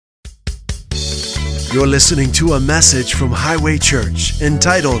You're listening to a message from Highway Church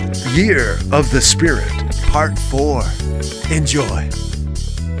entitled Year of the Spirit, Part 4. Enjoy.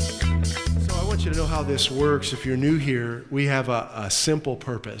 So I want you to know how this works. If you're new here, we have a simple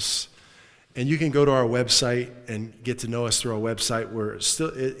purpose. And you can go to our website and get to know us through our website.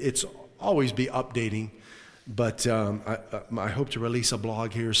 It's always be updating. But I hope to release a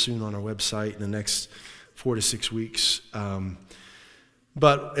blog here soon on our website in the next 4 to 6 weeks.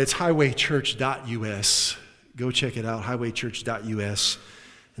 But it's highwaychurch.us. Go check it out, highwaychurch.us.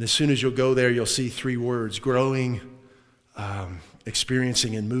 And as soon as you'll go there, you'll see 3 words: growing,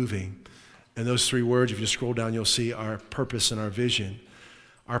 experiencing, and moving. And those 3 words, if you scroll down, you'll see our purpose and our vision.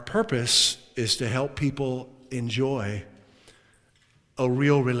 Our purpose is to help people enjoy a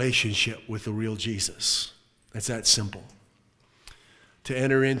real relationship with the real Jesus. It's that simple. To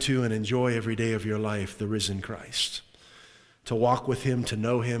enter into and enjoy every day of your life the risen Christ. To walk with him, to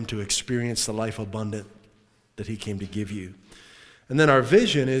know him, to experience the life abundant that he came to give you. And then our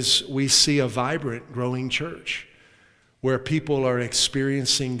vision is we see a vibrant, growing church where people are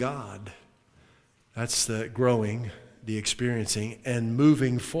experiencing God. That's the growing, the experiencing, and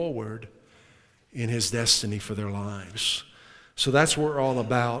moving forward in his destiny for their lives. So that's what we're all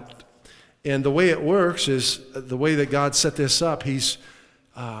about. And the way it works is the way that God set this up. He's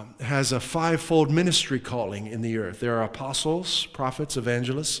has a 5-fold ministry calling in the earth. There are apostles, prophets,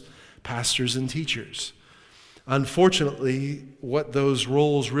 evangelists, pastors, and teachers. Unfortunately, what those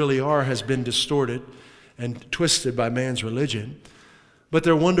roles really are has been distorted and twisted by man's religion. But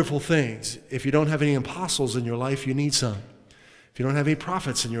they're wonderful things. If you don't have any apostles in your life, you need some. If you don't have any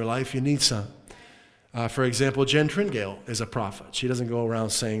prophets in your life, you need some. For example, Jen Tringale is a prophet. She doesn't go around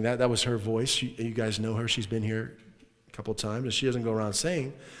saying that. That was her voice. You guys know her. She's been here a couple of times, and she doesn't go around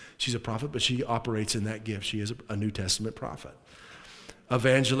saying she's a prophet, but she operates in that gift. She is a New Testament prophet.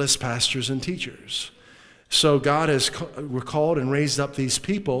 Evangelists, pastors, and teachers. So God has called and raised up these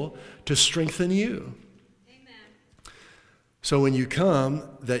people to strengthen you. Amen. So when you come,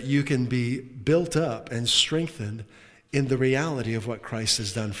 that you can be built up and strengthened in the reality of what Christ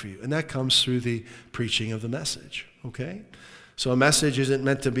has done for you. And that comes through the preaching of the message, okay? So a message isn't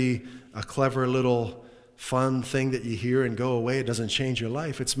meant to be a clever little fun thing that you hear and go away. It doesn't change your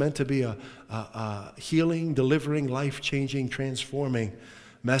life. It's meant to be a healing, delivering, life-changing, transforming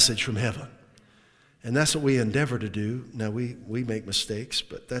message from heaven. And that's what we endeavor to do. Now, we make mistakes,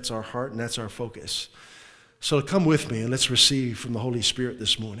 but that's our heart and that's our focus. So come with me and let's receive from the Holy Spirit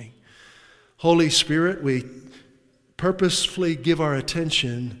this morning. Holy Spirit, we purposefully give our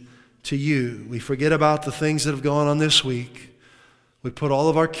attention to you. We forget about the things that have gone on this week. We put all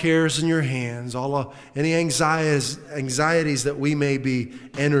of our cares in your hands, any anxieties that we may be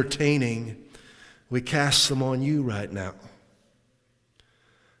entertaining, we cast them on you right now.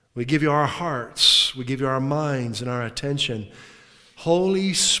 We give you our hearts, we give you our minds and our attention.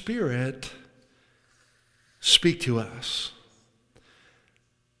 Holy Spirit, speak to us.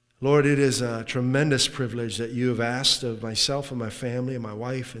 Lord, it is a tremendous privilege that you have asked of myself and my family and my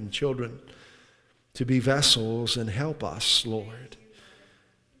wife and children to be vessels and help us, Lord,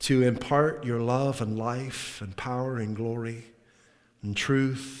 to impart your love and life and power and glory and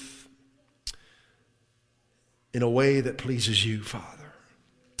truth in a way that pleases you, Father.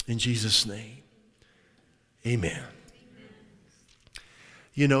 In Jesus' name, amen.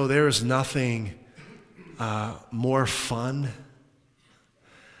 You know, there is nothing more fun.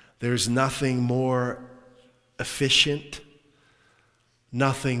 There's nothing more efficient,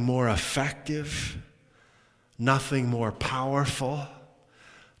 nothing more effective, nothing more powerful,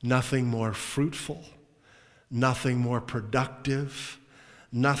 nothing more fruitful, nothing more productive,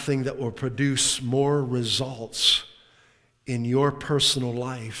 nothing that will produce more results in your personal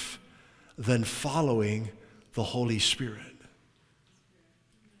life than following the Holy Spirit.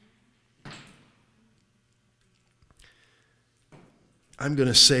 I'm going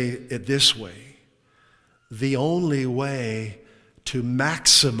to say it this way. The only way to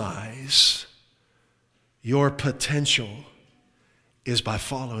maximize your potential is by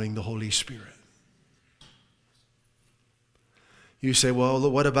following the Holy Spirit. You say, well,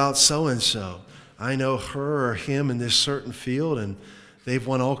 what about so-and-so? I know her or him in this certain field, and they've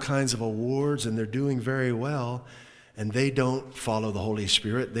won all kinds of awards, and they're doing very well, and they don't follow the Holy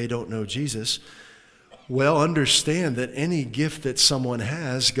Spirit. They don't know Jesus. Well, understand that any gift that someone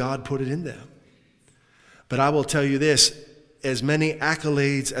has, God put it in them. But I will tell you this, as many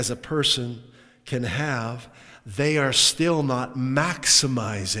accolades as a person can have, they are still not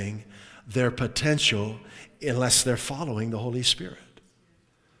maximizing their potential unless they're following the Holy Spirit.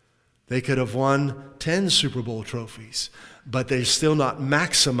 They could have won 10 Super Bowl trophies, but they're still not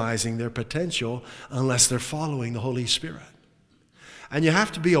maximizing their potential unless they're following the Holy Spirit. And you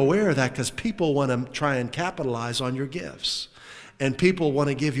have to be aware of that, because people want to try and capitalize on your gifts. And people want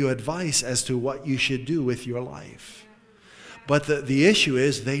to give you advice as to what you should do with your life. But the issue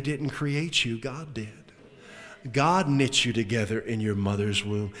is, they didn't create you, God did. God knit you together in your mother's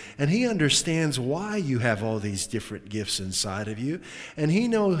womb. And He understands why you have all these different gifts inside of you. And He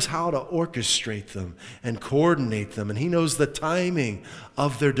knows how to orchestrate them and coordinate them. And He knows the timing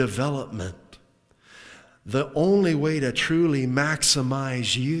of their development. The only way to truly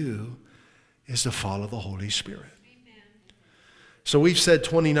maximize you is to follow the Holy Spirit. Amen. So we've said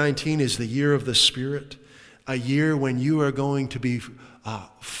 2019 is the year of the Spirit, a year when you are going to be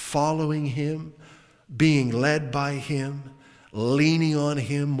following Him, being led by Him, leaning on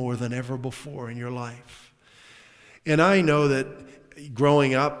Him more than ever before in your life. And I know that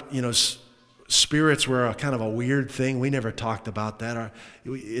growing up, spirits were a kind of a weird thing. We never talked about that.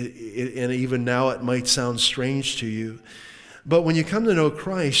 And even now it might sound strange to you. But when you come to know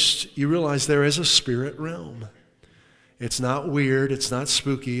Christ, you realize there is a spirit realm. It's not weird. It's not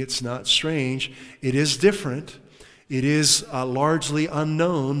spooky. It's not strange. It is different. It is largely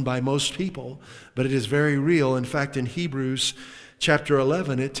unknown by most people, but it is very real. In fact, in Hebrews chapter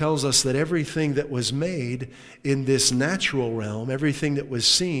 11, it tells us that everything that was made in this natural realm, everything that was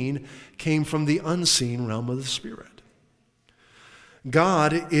seen, came from the unseen realm of the Spirit.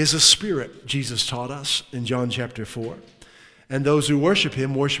 God is a spirit, Jesus taught us in John chapter 4. And those who worship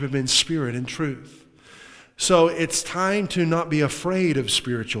Him in spirit and truth. So it's time to not be afraid of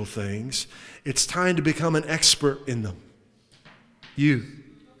spiritual things. It's time to become an expert in them. You.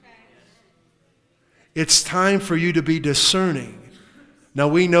 It's time for you to be discerning. Now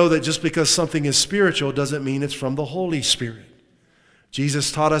we know that just because something is spiritual doesn't mean it's from the Holy Spirit.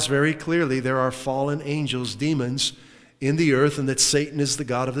 Jesus taught us very clearly there are fallen angels, demons in the earth, and that Satan is the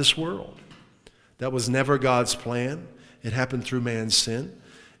god of this world. That was never God's plan. It happened through man's sin.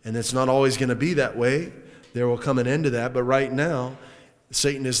 And it's not always going to be that way. There will come an end to that. But right now,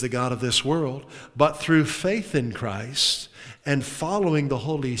 Satan is the god of this world. But through faith in Christ and following the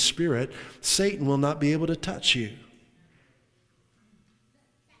Holy Spirit, Satan will not be able to touch you.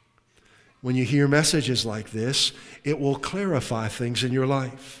 When you hear messages like this, it will clarify things in your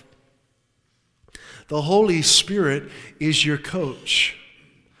life. The Holy Spirit is your coach.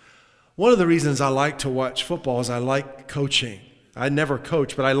 One of the reasons I like to watch football is I like coaching. I never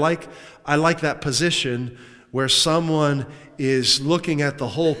coach, but I like that position where someone is looking at the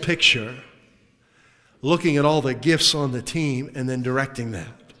whole picture, looking at all the gifts on the team, and then directing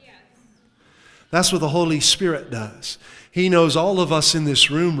that. That's what the Holy Spirit does. He knows all of us in this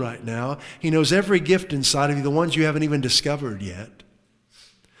room right now. He knows every gift inside of you, the ones you haven't even discovered yet.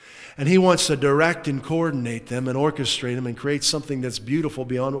 And He wants to direct and coordinate them and orchestrate them and create something that's beautiful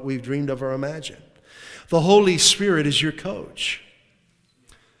beyond what we've dreamed of or imagined. The Holy Spirit is your coach.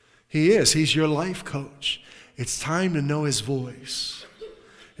 He is. He's your life coach. It's time to know His voice.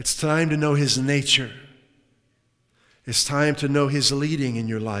 It's time to know His nature. It's time to know His leading in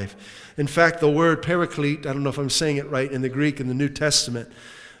your life. In fact, the word paraclete, I don't know if I'm saying it right in the Greek in the New Testament,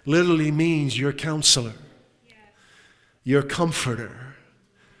 literally means your counselor, your comforter,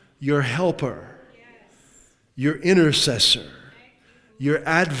 your helper, your intercessor, your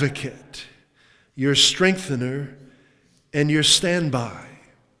advocate, your strengthener, and your standby.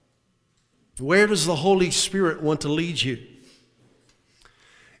 Where does the Holy Spirit want to lead you?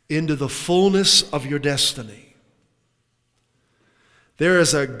 Into the fullness of your destiny. There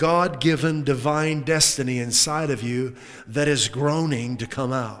is a God-given divine destiny inside of you that is groaning to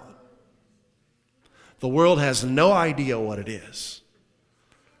come out. The world has no idea what it is.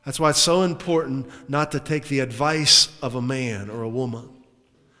 That's why it's so important not to take the advice of a man or a woman,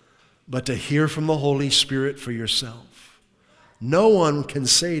 but to hear from the Holy Spirit for yourself. No one can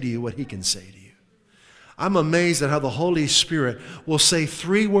say to you what He can say to you. I'm amazed at how the Holy Spirit will say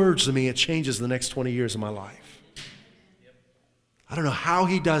 3 words to me. It changes the next 20 years of my life. I don't know how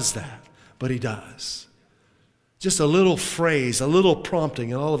He does that, but He does. Just a little phrase, a little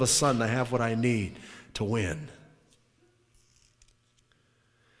prompting, and all of a sudden I have what I need to win.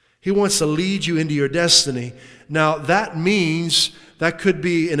 He wants to lead you into your destiny. Now that means that could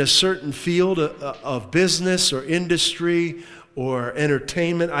be in a certain field of business or industry or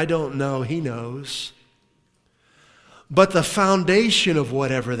entertainment. I don't know. He knows. But the foundation of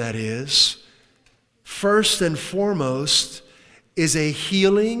whatever that is, first and foremost, is a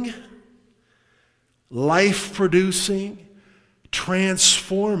healing, life-producing,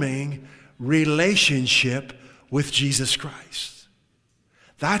 transforming relationship with Jesus Christ.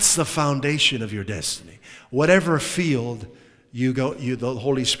 That's the foundation of your destiny. Whatever field the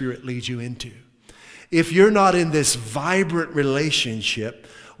Holy Spirit leads you into. If you're not in this vibrant relationship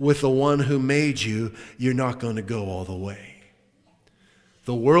with the one who made you, you're not going to go all the way.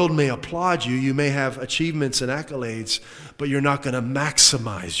 The world may applaud you. You may have achievements and accolades, but you're not going to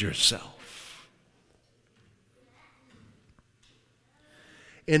maximize yourself.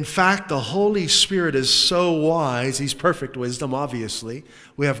 In fact, the Holy Spirit is so wise. He's perfect wisdom, obviously.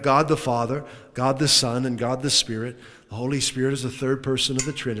 We have God the Father, God the Son, and God the Spirit. The Holy Spirit is the third person of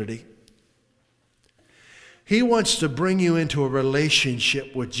the Trinity. He wants to bring you into a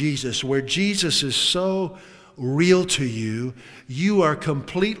relationship with Jesus where Jesus is so real to you, you are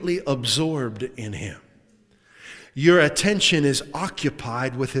completely absorbed in him. Your attention is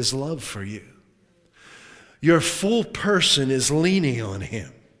occupied with his love for you. Your full person is leaning on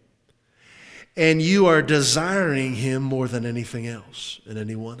him. And you are desiring him more than anything else and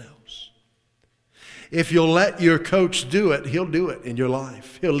anyone else. If you'll let your coach do it, he'll do it in your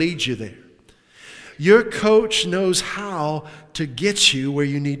life. He'll lead you there. Your coach knows how to get you where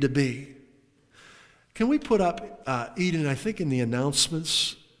you need to be. Can we put up, Eden, I think in the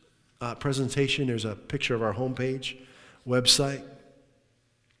announcements presentation, there's a picture of our homepage website.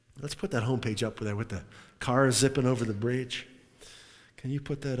 Let's put that homepage up there with the car zipping over the bridge. Can you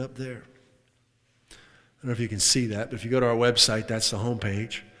put that up there? I don't know if you can see that, but if you go to our website, that's the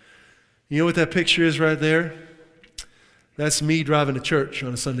homepage. You know what that picture is right there? That's me driving to church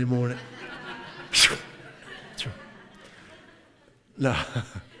on a Sunday morning. No.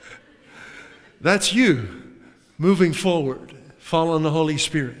 That's you moving forward, following the Holy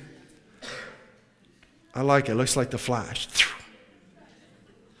Spirit. I like it. It looks like the Flash.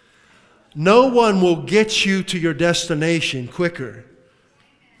 No one will get you to your destination quicker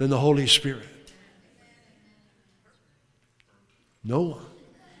than the Holy Spirit. No one.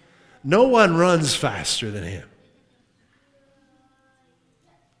 No one runs faster than him.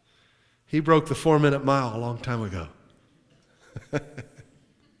 He broke the 4-minute mile a long time ago.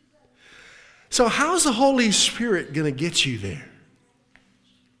 So how's the Holy Spirit going to get you there?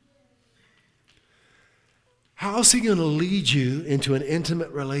 How's he going to lead you into an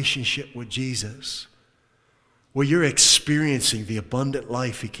intimate relationship with Jesus where you're experiencing the abundant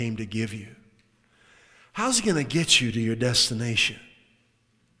life he came to give you? How's he going to get you to your destination?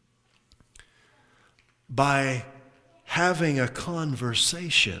 By having a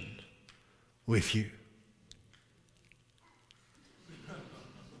conversation with you.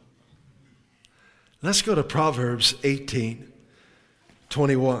 Let's go to Proverbs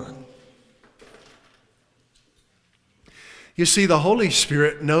 18:21. You see, the Holy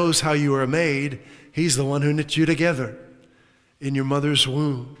Spirit knows how you are made. He's the one who knit you together in your mother's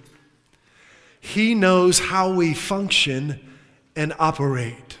womb. He knows how we function and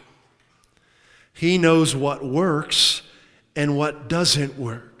operate. He knows what works and what doesn't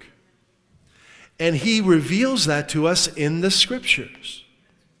work. And he reveals that to us in the Scriptures.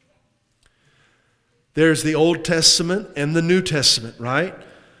 There's the Old Testament and the New Testament, right?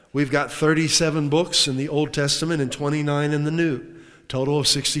 We've got 37 books in the Old Testament and 29 in the New. Total of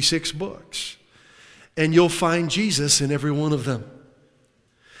 66 books. And you'll find Jesus in every one of them.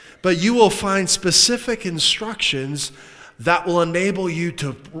 But you will find specific instructions that will enable you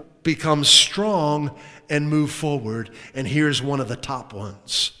to become strong and move forward. And here's one of the top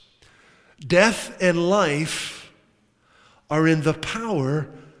ones. Death and life are in the power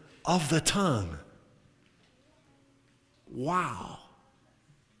of the tongue. Wow.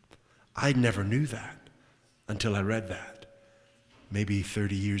 I never knew that until I read that, maybe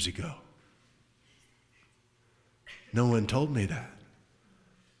 30 years ago. No one told me that.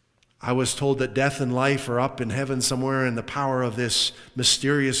 I was told that death and life are up in heaven somewhere in the power of this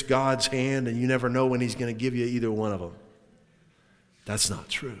mysterious God's hand, and you never know when he's going to give you either one of them. That's not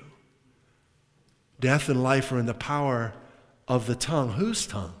true. Death and life are in the power of the tongue. Whose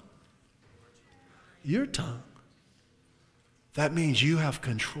tongue? Your tongue. That means you have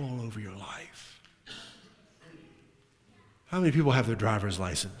control over your life. How many people have their driver's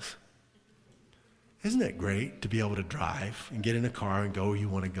license? Isn't it great to be able to drive and get in a car and go where you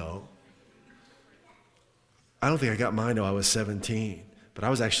want to go? I don't think I got mine until I was 17, but I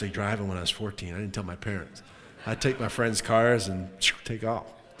was actually driving when I was 14. I didn't tell my parents. I'd take my friends' cars and take off.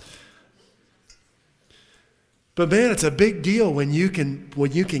 But man, it's a big deal when you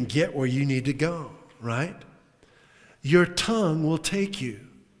can get where you need to go, right? Your tongue will take you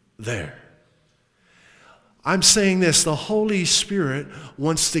there. I'm saying this, the Holy Spirit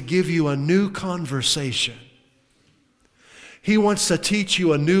wants to give you a new conversation. He wants to teach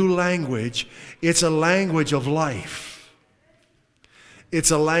you a new language. It's a language of life.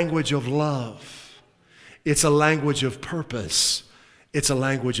 It's a language of love. It's a language of purpose. It's a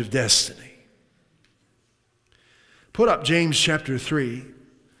language of destiny. Put up James chapter 3,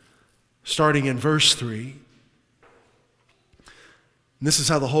 starting in verse 3. And this is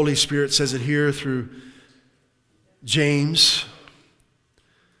how the Holy Spirit says it here through James.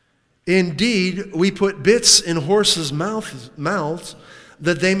 Indeed, we put bits in horses' mouths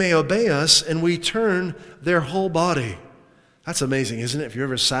that they may obey us, and we turn their whole body. That's amazing, isn't it? If you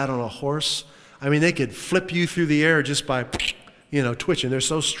ever sat on a horse, I mean, they could flip you through the air just by, twitching. They're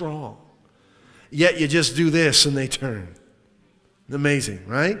so strong. Yet you just do this and they turn. Amazing,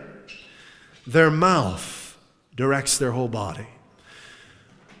 right? Their mouth directs their whole body.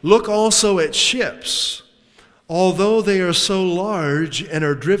 Look also at ships. Although they are so large and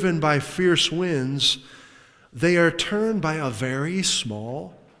are driven by fierce winds, they are turned by a very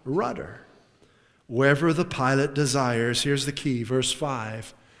small rudder. Wherever the pilot desires, here's the key, verse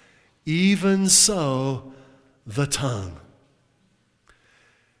 5, even so the tongue.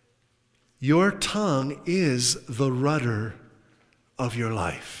 Your tongue is the rudder of your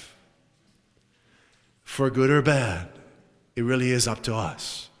life. For good or bad, it really is up to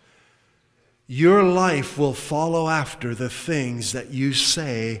us. Your life will follow after the things that you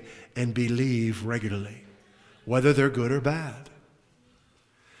say and believe regularly, whether they're good or bad.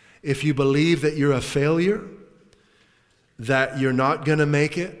 If you believe that you're a failure, that you're not going to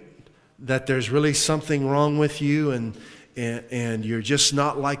make it, that there's really something wrong with you and you're just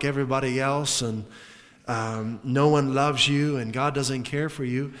not like everybody else and no one loves you and God doesn't care for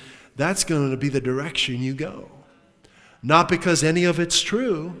you, that's going to be the direction you go. Not because any of it's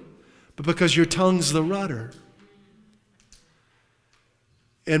true, but because your tongue's the rudder.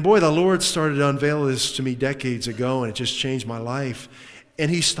 And boy, the Lord started to unveil this to me decades ago, and it just changed my life.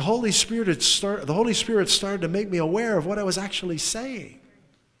 And the Holy Spirit started to make me aware of what I was actually saying.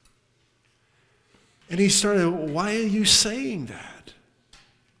 And he started, why are you saying that?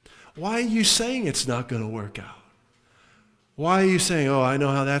 Why are you saying it's not going to work out? Why are you saying, oh, I know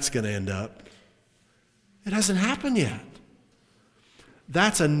how that's going to end up? It hasn't happened yet.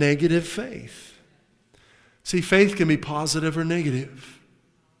 That's a negative faith. See, faith can be positive or negative.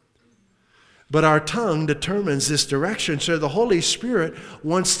 But our tongue determines this direction. So the Holy Spirit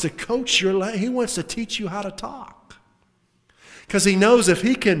wants to coach your life. He wants to teach you how to talk. Because he knows if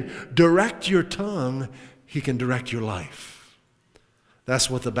he can direct your tongue, he can direct your life. That's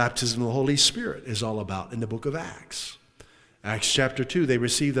what the baptism of the Holy Spirit is all about in the book of Acts. Acts chapter 2, they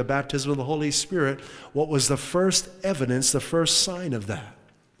received the baptism of the Holy Spirit. What was the first evidence, the first sign of that?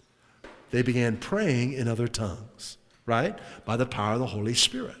 They began praying in other tongues, right? By the power of the Holy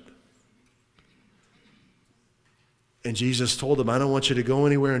Spirit. And Jesus told them, I don't want you to go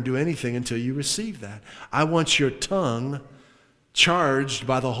anywhere and do anything until you receive that. I want your tongue charged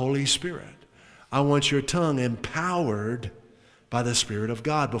by the Holy Spirit. I want your tongue empowered by the Spirit of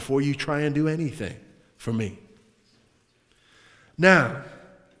God before you try and do anything for me. Now,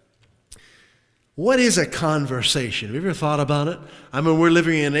 what is a conversation? Have you ever thought about it? I mean, we're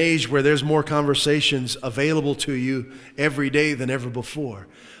living in an age where there's more conversations available to you every day than ever before.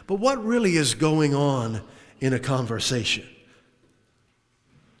 But what really is going on in a conversation?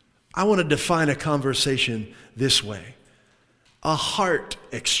 I want to define a conversation this way: a heart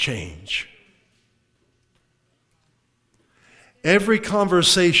exchange. Every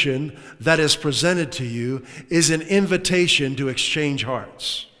conversation that is presented to you is an invitation to exchange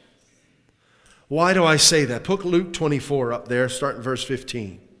hearts. Why do I say that? Put Luke 24 up there, starting verse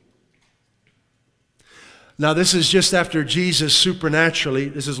 15. Now, this is just after Jesus supernaturally,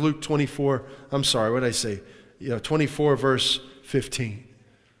 this is Luke 24, I'm sorry, what did I say? 24 verse 15.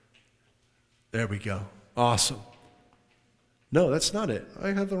 There we go. Awesome. No, that's not it. I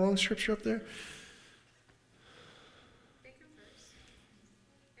have the wrong scripture up there.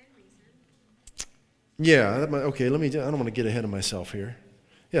 Yeah, okay, I don't want to get ahead of myself here.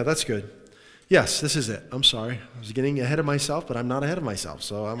 Yeah, that's good. Yes, this is it. I'm sorry. I was getting ahead of myself, but I'm not ahead of myself,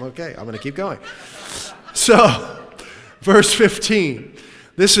 so I'm okay. I'm going to keep going. So, verse 15.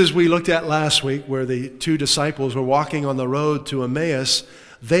 This is we looked at last week where the two disciples were walking on the road to Emmaus.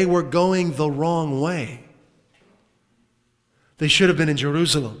 They were going the wrong way. They should have been in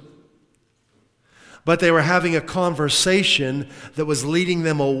Jerusalem. But they were having a conversation that was leading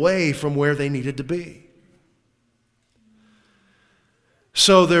them away from where they needed to be.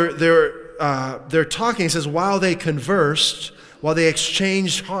 So they're talking. It says, while they conversed, while they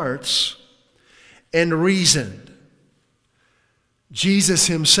exchanged hearts and reasoned, Jesus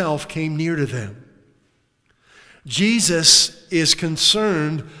himself came near to them. Jesus is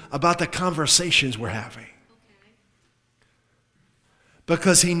concerned about the conversations we're having.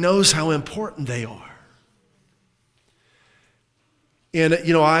 because he knows how important they are. And,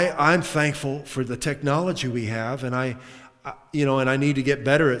 I'm thankful for the technology we have, and I need to get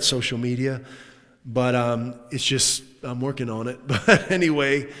better at social media, but it's just, I'm working on it. But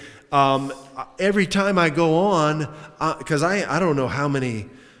anyway, every time I go on, because I don't know how many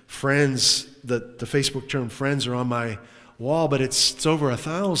friends, the Facebook term friends are on my wall, but it's over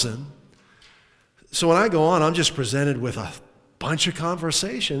 1,000. So when I go on, I'm just presented with a bunch of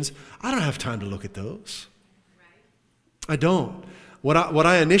conversations. I don't have time to look at those. I don't. What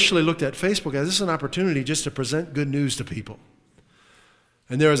I initially looked at Facebook as, this is an opportunity just to present good news to people.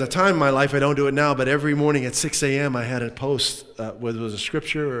 And there was a time in my life, I don't do it now, but every morning at 6 a.m. I had a post, whether it was a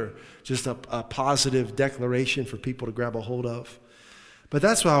scripture or just a positive declaration for people to grab a hold of. But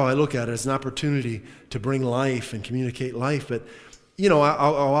that's how I look at it, as an opportunity to bring life and communicate life. But,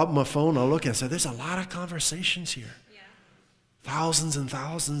 I'll open my phone, I'll look and say, there's a lot of conversations here. Yeah. Thousands and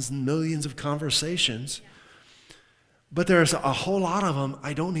thousands and millions of conversations. Yeah. But there's a whole lot of them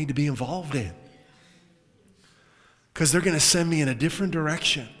I don't need to be involved in, because they're going to send me in a different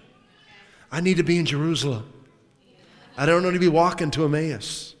direction. I need to be in Jerusalem. I don't need to be walking to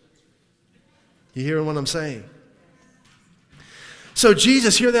Emmaus. You hearing what I'm saying? So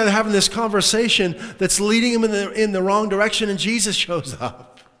Jesus, here they're having this conversation that's leading them in the wrong direction, and Jesus shows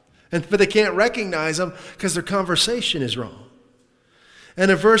up. But they can't recognize him because their conversation is wrong. And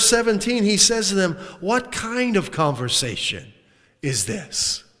in verse 17, he says to them, what kind of conversation is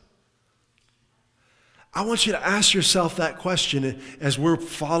this? I want you to ask yourself that question as we're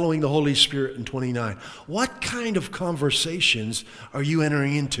following the Holy Spirit in 29. What kind of conversations are you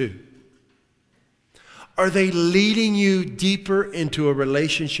entering into? Are they leading you deeper into a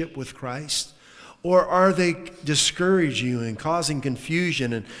relationship with Christ? Or are they discouraging you and causing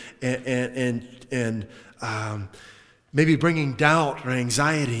confusion and maybe bringing doubt or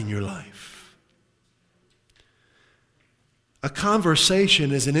anxiety in your life? A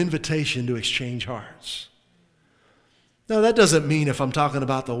conversation is an invitation to exchange hearts. Now, that doesn't mean if I'm talking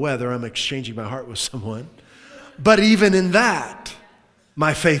about the weather, I'm exchanging my heart with someone. But even in that,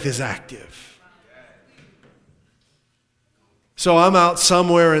 my faith is active. So I'm out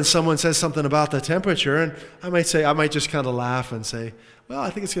somewhere and someone says something about the temperature, and I might just kind of laugh and say, well,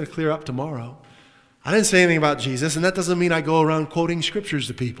 I think it's going to clear up tomorrow. I didn't say anything about Jesus, and that doesn't mean I go around quoting scriptures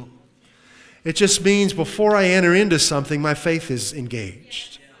to people. It just means before I enter into something, my faith is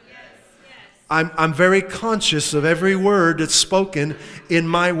engaged. I'm very conscious of every word that's spoken in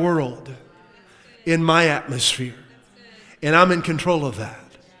my world, in my atmosphere, and I'm in control of that.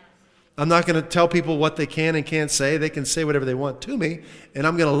 I'm not going to tell people what they can and can't say. They can say whatever they want to me, and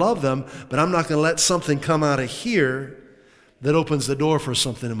I'm going to love them, but I'm not going to let something come out of here that opens the door for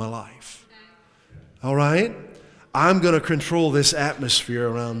something in my life. All right? I'm going to control this atmosphere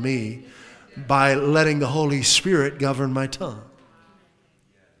around me by letting the Holy Spirit govern my tongue.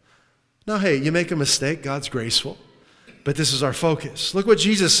 Now, hey, you make a mistake, God's graceful, but this is our focus. Look what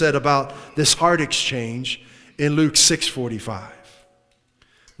Jesus said about this heart exchange in Luke 6:45.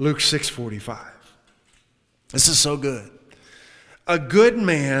 Luke 6:45. This is so good. A good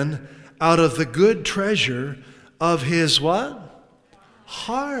man out of the good treasure of his what?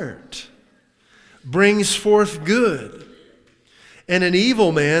 Heart brings forth good. And an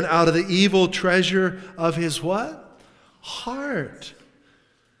evil man out of the evil treasure of his what? Heart.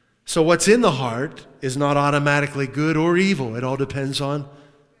 So what's in the heart is not automatically good or evil. It all depends on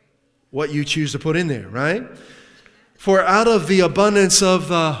what you choose to put in there, right? For out of the abundance of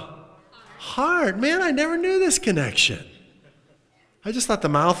the heart. Man, I never knew this connection. I just thought the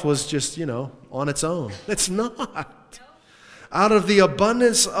mouth was just, on its own. It's not. Out of the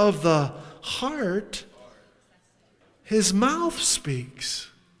abundance of the heart, his mouth speaks.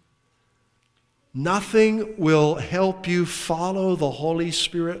 Nothing will help you follow the Holy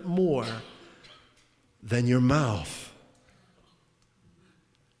Spirit more than your mouth.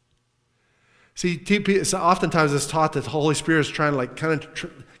 See, oftentimes it's taught that the Holy Spirit is trying to kind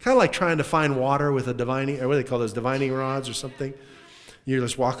of like trying to find water with a divining, or what do they call those, divining rods or something. You're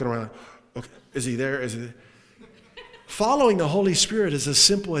just walking around. Okay, is he there? Is he there? Following the Holy Spirit is as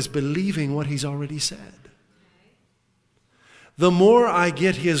simple as believing what he's already said. The more I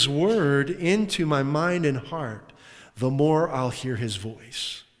get his word into my mind and heart, the more I'll hear his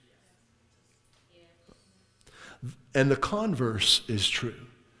voice. And the converse is true.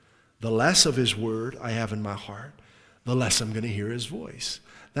 The less of his word I have in my heart, the less I'm going to hear his voice.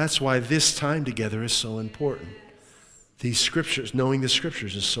 That's why this time together is so important. These scriptures, knowing the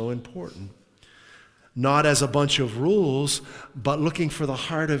scriptures is so important. Not as a bunch of rules, but looking for the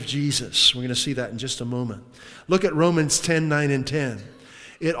heart of Jesus. We're going to see that in just a moment. Look at Romans 10:9 and 10.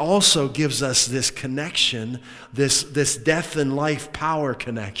 it also gives us this connection, this death and life power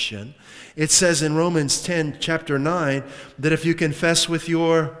connection. It says in Romans 10, chapter 9, that if you confess with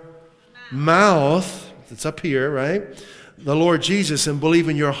your mouth, it's up here, right? The Lord Jesus, and believe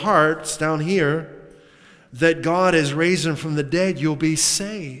in your heart, it's down here, that God has raised him from the dead, you'll be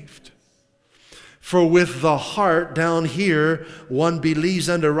saved. For with the heart down here, one believes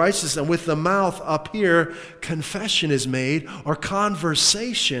unto righteousness, and with the mouth up here, confession is made, or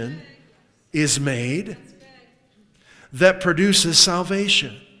conversation is made that produces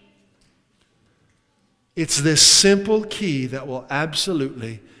salvation. It's this simple key that will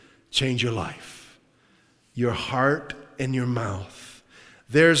absolutely change your life. Your heart and your mouth.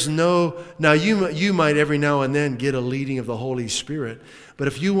 There's no, now you might every now and then get a leading of the Holy Spirit, but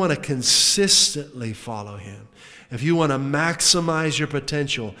if you want to consistently follow him, if you want to maximize your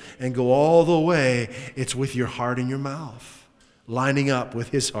potential and go all the way, it's with your heart and your mouth, lining up with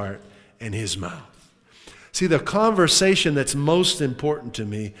his heart and his mouth. See, the conversation that's most important to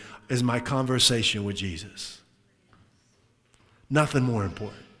me is my conversation with Jesus. Nothing more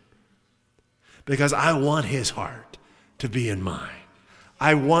important. Because I want his heart to be in mine.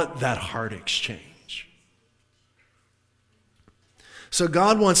 I want that heart exchange. So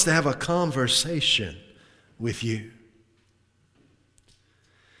God wants to have a conversation with you.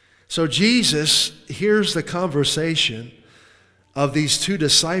 So Jesus hears the conversation of these two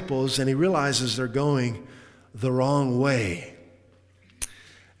disciples, and he realizes they're going the wrong way.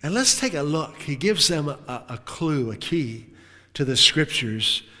 And let's take a look. He gives them a clue, a key to the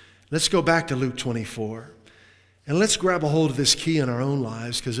scriptures. Let's go back to Luke 24. And let's grab a hold of this key in our own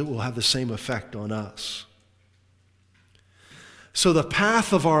lives, because it will have the same effect on us. So the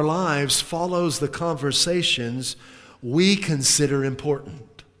path of our lives follows the conversations we consider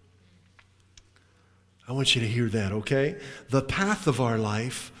important. I want you to hear that, okay? The path of our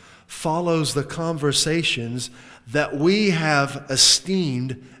life follows the conversations that we have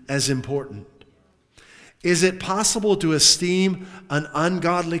esteemed as important. Is it possible to esteem an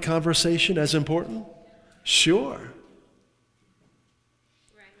ungodly conversation as important? Sure.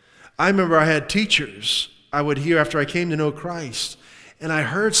 I remember I had teachers I would hear after I came to know Christ, and I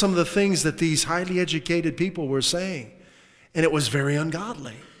heard some of the things that these highly educated people were saying, and it was very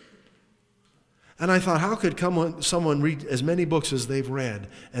ungodly. And I thought, how could someone read as many books as they've read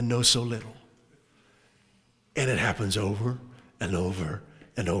and know so little? And it happens over and over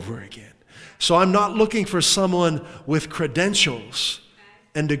and over again. So I'm not looking for someone with credentials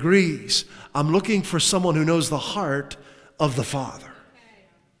and degrees. I'm looking for someone who knows the heart of the Father.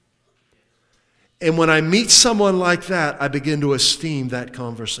 And when I meet someone like that, I begin to esteem that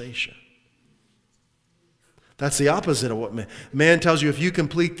conversation. That's the opposite of what man tells you. If you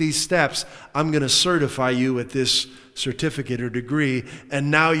complete these steps, I'm going to certify you with this certificate or degree, and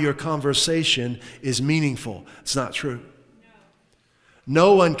now your conversation is meaningful. It's not true.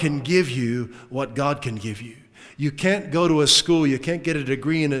 No one can give you what God can give you. You can't go to a school, you can't get a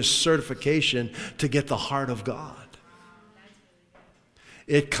degree and a certification to get the heart of God.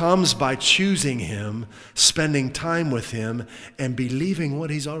 It comes by choosing him, spending time with him, and believing what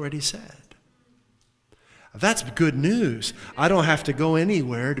he's already said. That's good news. I don't have to go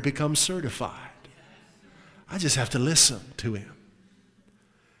anywhere to become certified. I just have to listen to him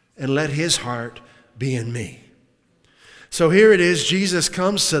and let his heart be in me. So here it is. Jesus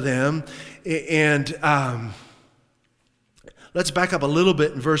comes to them, and let's back up a little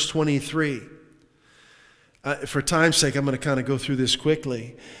bit in verse 23. For time's sake, I'm going to kind of go through this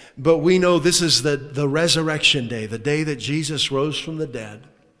quickly. But we know this is the resurrection day, the day that Jesus rose from the dead.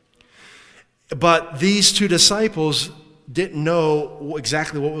 But these two disciples didn't know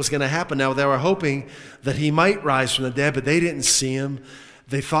exactly what was going to happen. Now, they were hoping that he might rise from the dead, but they didn't see him.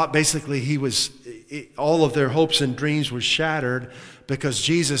 They thought basically all of their hopes and dreams were shattered because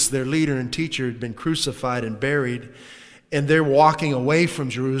Jesus, their leader and teacher, had been crucified and buried. And they're walking away from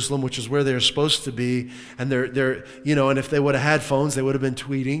Jerusalem, which is where they're supposed to be. And they're and if they would have had phones, they would have been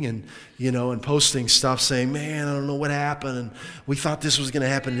tweeting and posting stuff saying, man, I don't know what happened. And we thought this was going to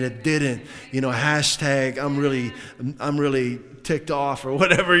happen and it didn't. Hashtag, I'm really ticked off or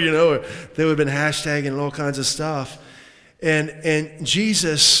whatever, or they would have been hashtagging all kinds of stuff. And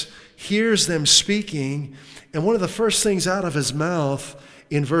Jesus hears them speaking. And one of the first things out of his mouth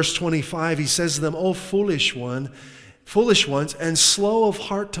in verse 25, he says to them, "Oh, foolish ones, and slow of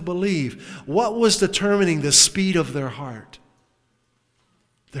heart to believe." What was determining the speed of their heart?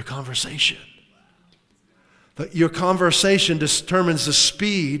 Their conversation. Your conversation determines the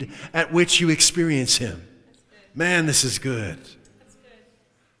speed at which you experience him. Man, this is good.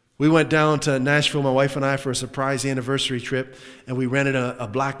 We went down to Nashville, my wife and I, for a surprise anniversary trip, and we rented a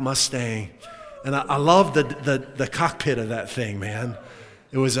black Mustang. And I loved the cockpit of that thing, man.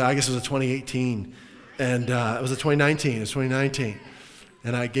 It was, I guess it was a 2018. And it was a 2019. It was 2019.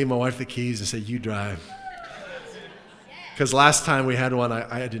 And I gave my wife the keys and said, you drive. Because last time we had one,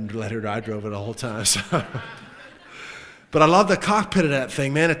 I didn't let her drive. I drove it the whole time. So. But I love the cockpit of that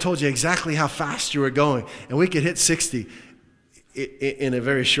thing, man. It told you exactly how fast you were going. And we could hit 60 in a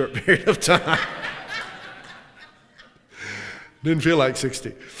very short period of time. Didn't feel like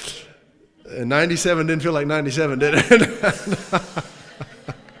 60. 97 didn't feel like 97, did it?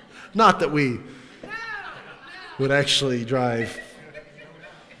 Not that we would actually drive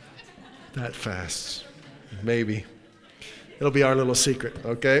that fast. Maybe. It'll be our little secret,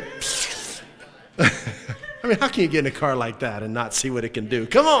 okay? I mean, how can you get in a car like that and not see what it can do?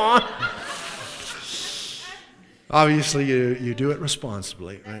 Come on! Obviously, you do it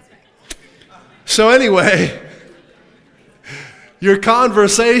responsibly, right? So anyway, your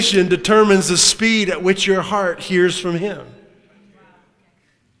conversation determines the speed at which your heart hears from Him.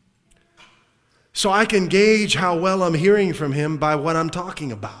 So I can gauge how well I'm hearing from Him by what I'm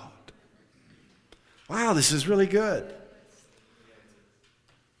talking about. Wow, this is really good.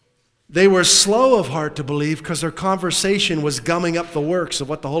 They were slow of heart to believe because their conversation was gumming up the works of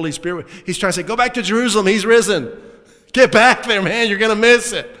what the Holy Spirit was. He's trying to say, go back to Jerusalem, He's risen. Get back there, man, you're going to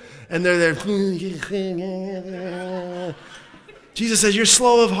miss it. And they're there. Jesus says, you're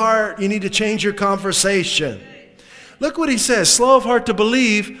slow of heart. You need to change your conversation. Look what He says, slow of heart to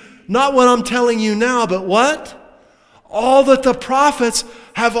believe, not what I'm telling you now, but what? All that the prophets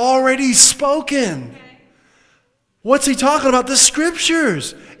have already spoken. What's He talking about? The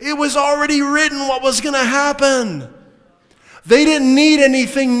Scriptures. It was already written what was going to happen. They didn't need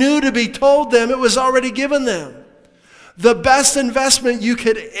anything new to be told them. It was already given them. The best investment you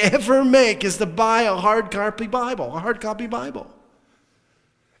could ever make is to buy a hard copy Bible.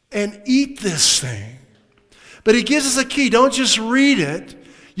 And eat this thing. But He gives us a key. Don't just read it.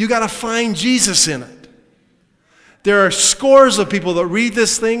 You got to find Jesus in it. There are scores of people that read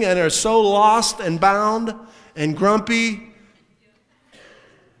this thing and are so lost and bound and grumpy.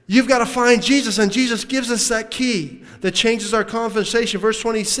 You've got to find Jesus, and Jesus gives us that key that changes our conversation. Verse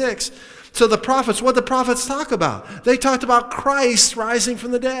 26. So the prophets, what did the prophets talk about? They talked about Christ rising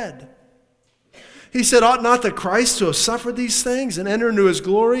from the dead. He said, ought not the Christ to have suffered these things and enter into His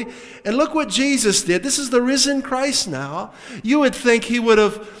glory? And look what Jesus did. This is the risen Christ now. You would think He would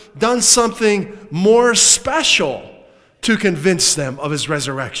have done something more special to convince them of His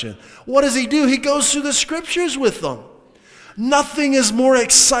resurrection. What does He do? He goes through the Scriptures with them. Nothing is more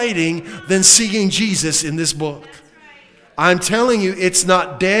exciting than seeing Jesus in this book. I'm telling you, it's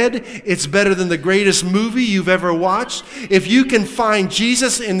not dead. It's better than the greatest movie you've ever watched. If you can find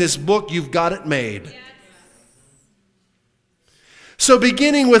Jesus in this book, you've got it made. So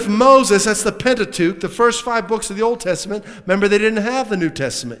beginning with Moses, that's the Pentateuch, the first 5 books of the Old Testament. Remember, they didn't have the New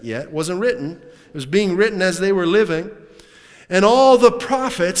Testament yet. It wasn't written. It was being written as they were living. And all the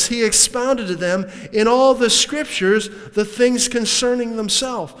prophets, He expounded to them in all the Scriptures the things concerning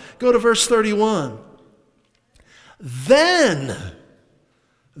themselves. Go to verse 31. Then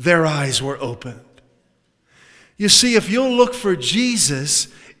their eyes were opened. You see, if you'll look for Jesus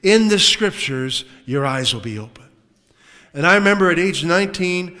in the Scriptures, your eyes will be open. And I remember at age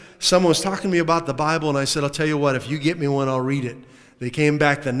 19, someone was talking to me about the Bible, and I said, I'll tell you what, if you get me one, I'll read it. They came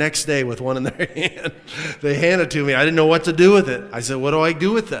back the next day with one in their hand. They handed it to me. I didn't know what to do with it. I said, what do I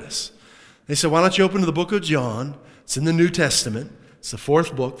do with this? They said, why don't you open to the book of John? It's in the New Testament. It's the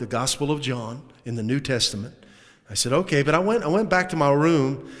 4th book, the Gospel of John in the New Testament. I said, okay, but I went back to my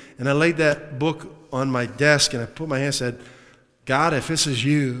room, and I laid that book on my desk, and I put my hand and said, God, if this is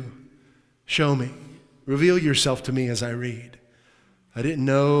you, show me. Reveal yourself to me as I read. I didn't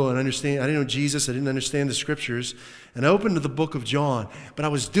know and understand. I didn't know Jesus. I didn't understand the Scriptures. And I opened to the book of John, but I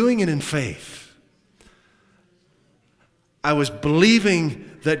was doing it in faith. I was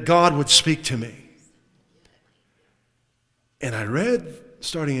believing that God would speak to me. And I read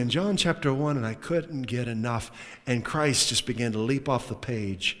starting in John chapter 1, and I couldn't get enough. And Christ just began to leap off the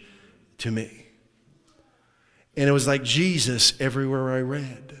page to me. And it was like Jesus everywhere I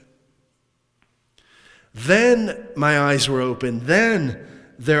read. Then my eyes were open. Then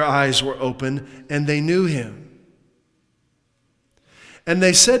their eyes were open, and they knew Him. And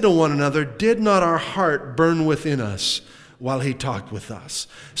they said to one another, did not our heart burn within us while He talked with us?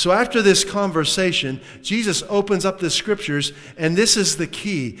 So after this conversation, Jesus opens up the Scriptures, and this is the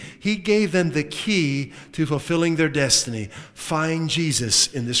key. He gave them the key to fulfilling their destiny. Find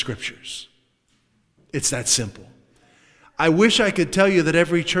Jesus in the Scriptures. It's that simple. I wish I could tell you that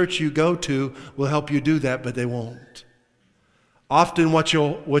every church you go to will help you do that, but they won't. Often what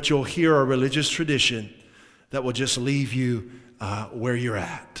you'll hear are religious tradition that will just leave you where you're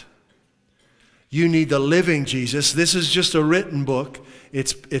at. You need the living Jesus. This is just a written book.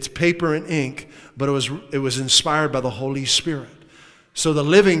 It's paper and ink, but it was inspired by the Holy Spirit. So the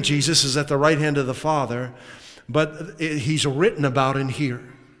living Jesus is at the right hand of the Father, but he's written about in here.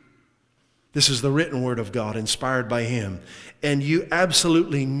 This is the written word of God, inspired by him. And you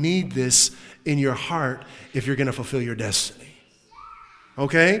absolutely need this in your heart if you're going to fulfill your destiny.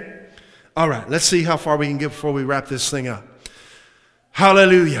 Okay? All right, let's see how far we can get before we wrap this thing up.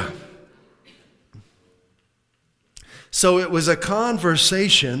 Hallelujah. So it was a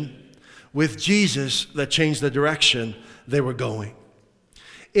conversation with Jesus that changed the direction they were going.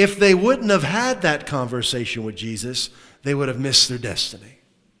 If they wouldn't have had that conversation with Jesus, they would have missed their destiny.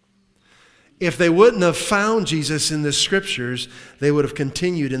 If they wouldn't have found Jesus in the scriptures, they would have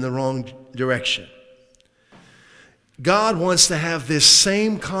continued in the wrong direction. God wants to have this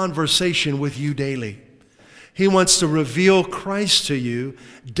same conversation with you daily. He wants to reveal Christ to you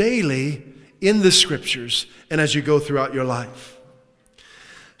daily in the scriptures and as you go throughout your life.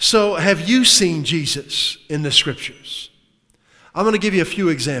 So, have you seen Jesus in the scriptures? I'm going to give you a few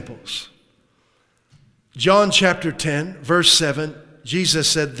examples. John chapter 10, verse 7, Jesus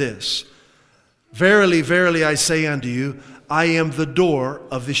said this, "Verily, verily, I say unto you, I am the door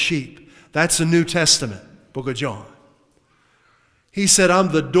of the sheep." That's the New Testament, book of John. He said,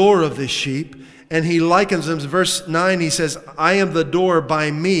 I'm the door of the sheep. And he likens them. Verse 9, he says, I am the door. By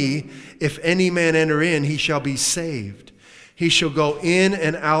me, if any man enter in, he shall be saved. He shall go in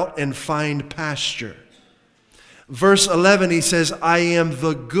and out and find pasture. Verse 11, he says, I am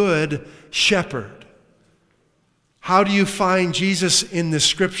the good shepherd. How do you find Jesus in the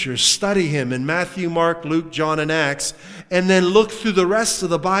scriptures? Study him in Matthew, Mark, Luke, John, and Acts, and then look through the rest of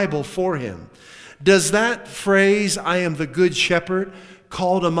the Bible for him. Does that phrase, I am the good shepherd,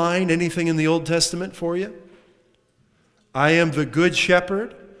 call to mind anything in the Old Testament for you? I am the good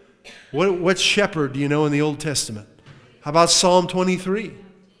shepherd. What shepherd do you know in the Old Testament? How about Psalm 23?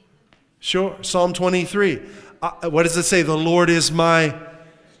 Sure, Psalm 23. What does it say? The Lord is my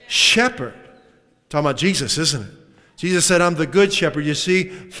shepherd. Talking about Jesus, isn't it? Jesus said, I'm the good shepherd. You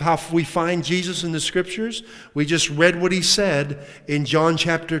see how we find Jesus in the scriptures? We just read what he said in John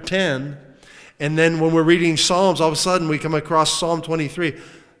chapter 10. And then when we're reading Psalms, all of a sudden we come across Psalm 23.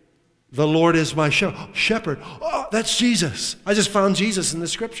 The Lord is my shepherd. Oh, that's Jesus. I just found Jesus in the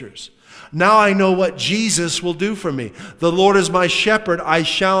scriptures. Now I know what Jesus will do for me. The Lord is my shepherd. I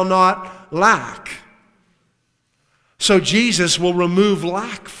shall not lack. So Jesus will remove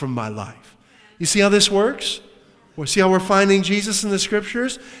lack from my life. You see how this works? Well, see how we're finding Jesus in the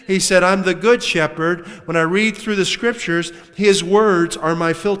scriptures? He said, I'm the good shepherd. When I read through the scriptures, his words are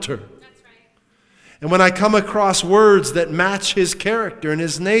my filter. And when I come across words that match his character and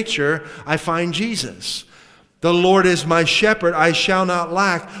his nature, I find Jesus. The Lord is my shepherd, I shall not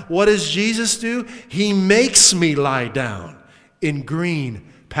lack. What does Jesus do? He makes me lie down in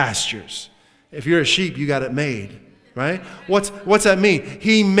green pastures. If you're a sheep, you got it made, right? What's that mean?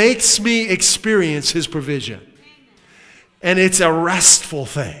 He makes me experience his provision. And it's a restful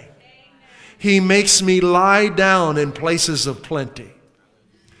thing. He makes me lie down in places of plenty.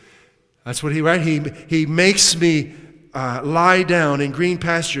 That's what he makes me lie down in green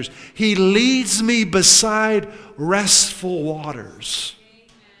pastures. He leads me beside restful waters.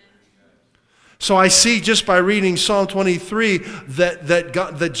 So I see just by reading Psalm 23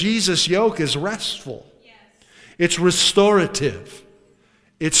 that Jesus' yoke is restful. It's restorative.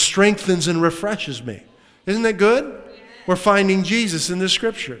 It strengthens and refreshes me. Isn't that good? We're finding Jesus in the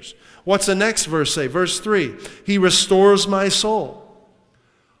scriptures. What's the next verse say? Verse 3. He restores my soul.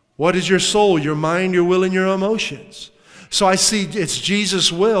 What is your soul? Your mind, your will, and your emotions. So I see it's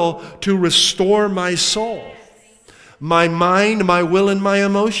Jesus' will to restore my soul. My mind, my will, and my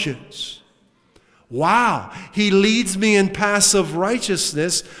emotions. Wow. He leads me in paths of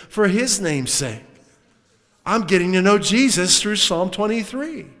righteousness for his name's sake. I'm getting to know Jesus through Psalm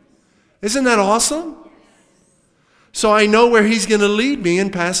 23. Isn't that awesome? So I know where he's going to lead me in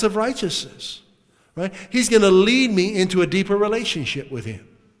paths of righteousness. Right? He's going to lead me into a deeper relationship with him.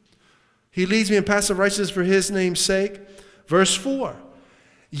 He leads me in paths of righteousness for his name's sake. Verse 4.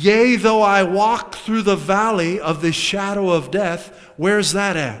 Yea, though I walk through the valley of the shadow of death, where's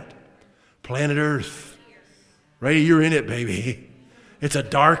that at? Planet Earth. Right? You're in it, baby. It's a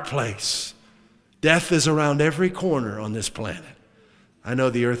dark place. Death is around every corner on this planet. I know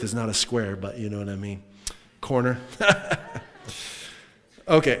the earth is not a square, but you know what I mean. Corner.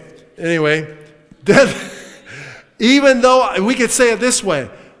 Okay. Anyway, death. Even though, we could say it this way,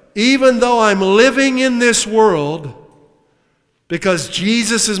 even though I'm living in this world, because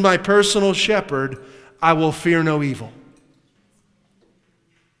Jesus is my personal shepherd, I will fear no evil.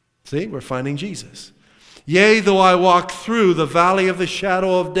 See, we're finding Jesus. Yea, though I walk through the valley of the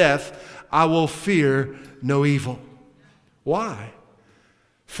shadow of death, I will fear no evil. Why?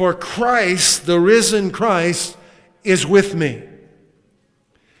 For Christ, the risen Christ, is with me.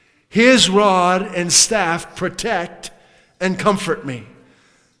 His rod and staff protect and comfort me.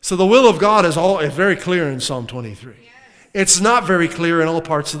 So the will of God is very clear in Psalm 23. It's not very clear in all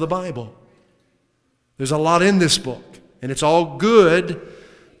parts of the Bible. There's a lot in this book, and it's all good,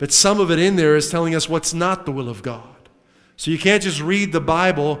 but some of it in there is telling us what's not the will of God. So you can't just read the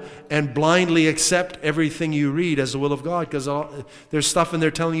Bible and blindly accept everything you read as the will of God, because there's stuff in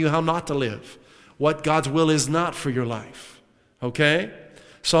there telling you how not to live, what God's will is not for your life. Okay?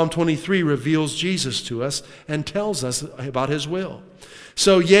 Psalm 23 reveals Jesus to us and tells us about his will.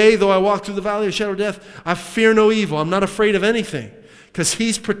 So, yea, though I walk through the valley of the shadow of death, I fear no evil. I'm not afraid of anything, because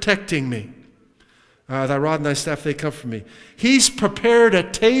he's protecting me. Thy rod and thy staff, they comfort me. He's prepared a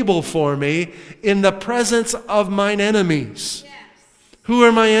table for me in the presence of mine enemies. Yes. Who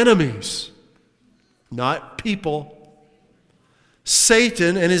are my enemies? Not people.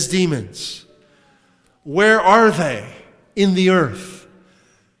 Satan and his demons. Where are they? In the earth.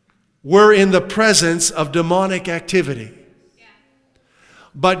 We're in the presence of demonic activity. Yeah.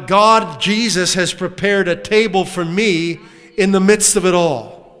 But God, Jesus, has prepared a table for me in the midst of it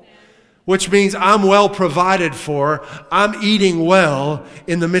all. Which means I'm well provided for. I'm eating well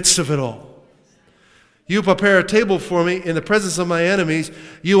in the midst of it all. You prepare a table for me in the presence of my enemies.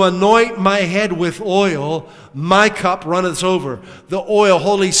 You anoint my head with oil. My cup runneth over. The oil,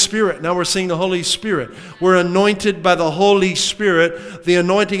 Holy Spirit. Now we're seeing the Holy Spirit. We're anointed by the Holy Spirit. The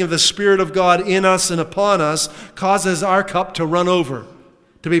anointing of the Spirit of God in us and upon us causes our cup to run over,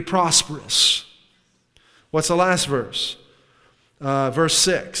 to be prosperous. What's the last verse? Verse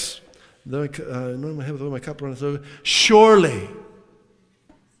 6. My cup runneth over. Surely.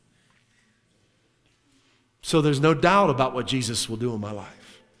 So there's no doubt about what Jesus will do in my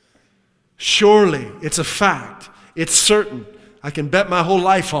life. Surely. It's a fact. It's certain. I can bet my whole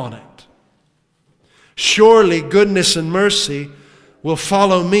life on it. Surely goodness and mercy will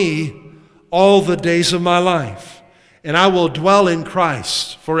follow me all the days of my life. And I will dwell in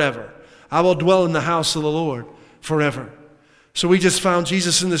Christ forever. I will dwell in the house of the Lord forever. So we just found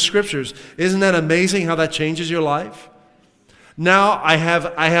Jesus in the Scriptures. Isn't that amazing how that changes your life? Now I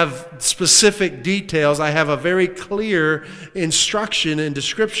have specific details. I have a very clear instruction and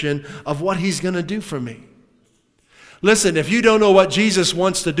description of what he's going to do for me. Listen, if you don't know what Jesus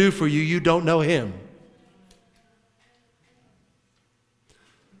wants to do for you, you don't know him.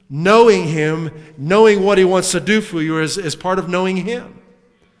 Knowing him, knowing what he wants to do for you is part of knowing him.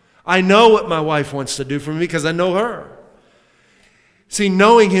 I know what my wife wants to do for me because I know her. See,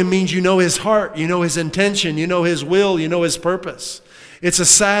 knowing him means you know his heart, you know his intention, you know his will, you know his purpose. It's a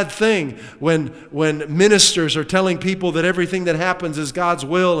sad thing when ministers are telling people that everything that happens is God's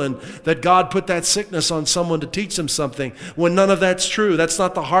will and that God put that sickness on someone to teach them something, when none of that's true. That's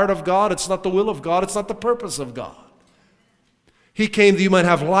not the heart of God, it's not the will of God, it's not the purpose of God. He came that you might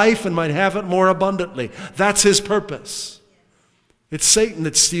have life and might have it more abundantly. That's his purpose. It's Satan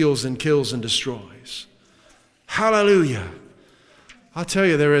that steals and kills and destroys. Hallelujah. I'll tell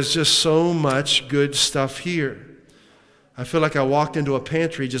you, there is just so much good stuff here. I feel like I walked into a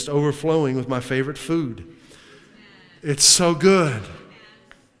pantry just overflowing with my favorite food. It's so good.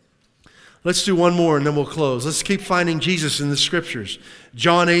 Let's do one more and then we'll close. Let's keep finding Jesus in the Scriptures.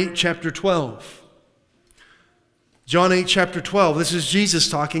 John 8, chapter 12. John 8, chapter 12. This is Jesus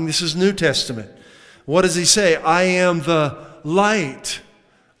talking. This is New Testament. What does he say? I am the light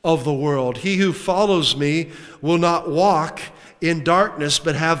of the world. He who follows me will not walk in darkness,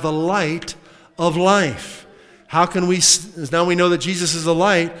 but have the light of life. How can we, now we know that Jesus is the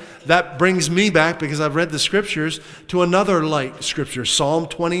light, that brings me back, because I've read the Scriptures, to another light Scripture, Psalm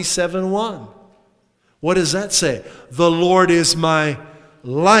 27:1. What does that say? The Lord is my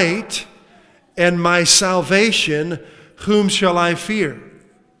light and my salvation, whom shall I fear?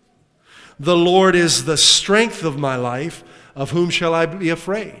 The Lord is the strength of my life, of whom shall I be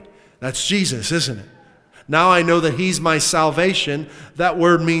afraid? That's Jesus, isn't it? Now I know that he's my salvation. That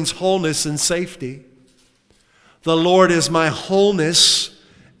word means wholeness and safety. The Lord is my wholeness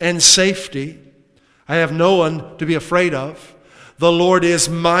and safety. I have no one to be afraid of. The Lord is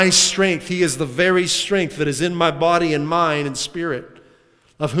my strength. He is the very strength that is in my body and mind and spirit.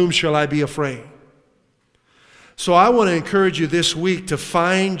 Of whom shall I be afraid? So I want to encourage you this week to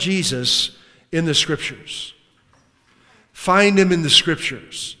find Jesus in the Scriptures. Find him in the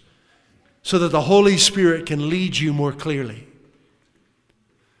Scriptures so that the Holy Spirit can lead you more clearly.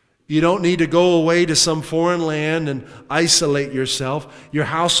 You don't need to go away to some foreign land and isolate yourself. Your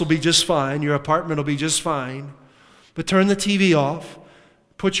house will be just fine. Your apartment will be just fine. But turn the TV off.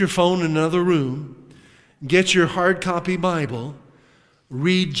 Put your phone in another room. Get your hard copy Bible.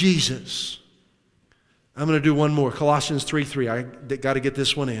 Read Jesus. I'm going to do one more. Colossians 3:3. I got to get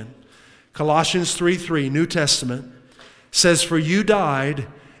this one in. Colossians 3:3, New Testament, says, "For you died,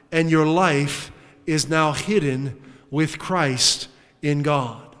 and your life is now hidden with Christ in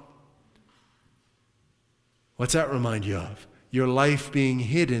God." What's that remind you of? Your life being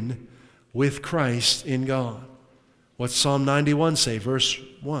hidden with Christ in God. What's Psalm 91 say? Verse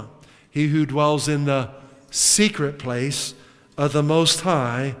 1. He who dwells in the secret place of the Most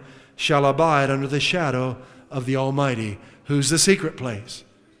High shall abide under the shadow of the Almighty. Who's the secret place?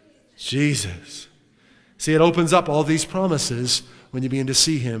 Jesus. See, it opens up all these promises when you begin to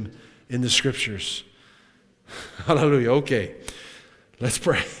see him in the Scriptures. Hallelujah. Okay, let's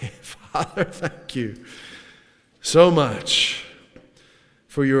pray. Father, thank you so much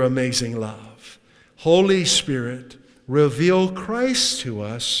for your amazing love. Holy Spirit, reveal Christ to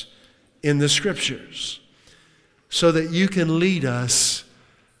us in the Scriptures so that you can lead us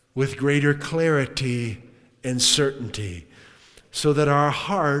with greater clarity and certainty, so that our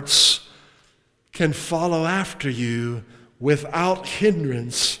hearts can follow after you without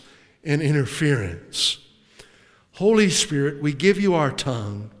hindrance and interference. Holy Spirit, we give you our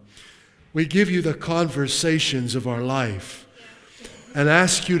tongue. We give you the conversations of our life and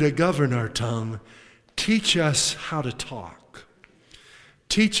ask you to govern our tongue. Teach us how to talk.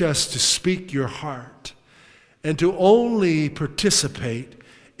 Teach us to speak your heart and to only participate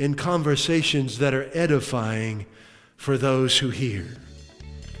in conversations that are edifying for those who hear.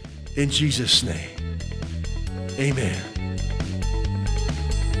 In Jesus' name, amen.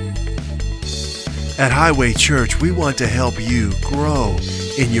 At Highway Church, we want to help you grow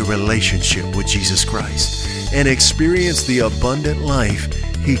in your relationship with Jesus Christ and experience the abundant life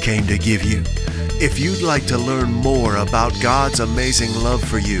He came to give you. If you'd like to learn more about God's amazing love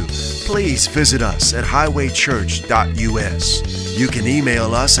for you, please visit us at highwaychurch.us. You can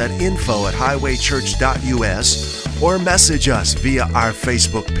email us at info@highwaychurch.us or message us via our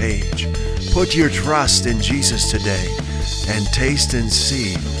Facebook page. Put your trust in Jesus today and taste and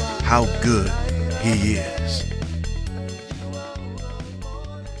see how good He is.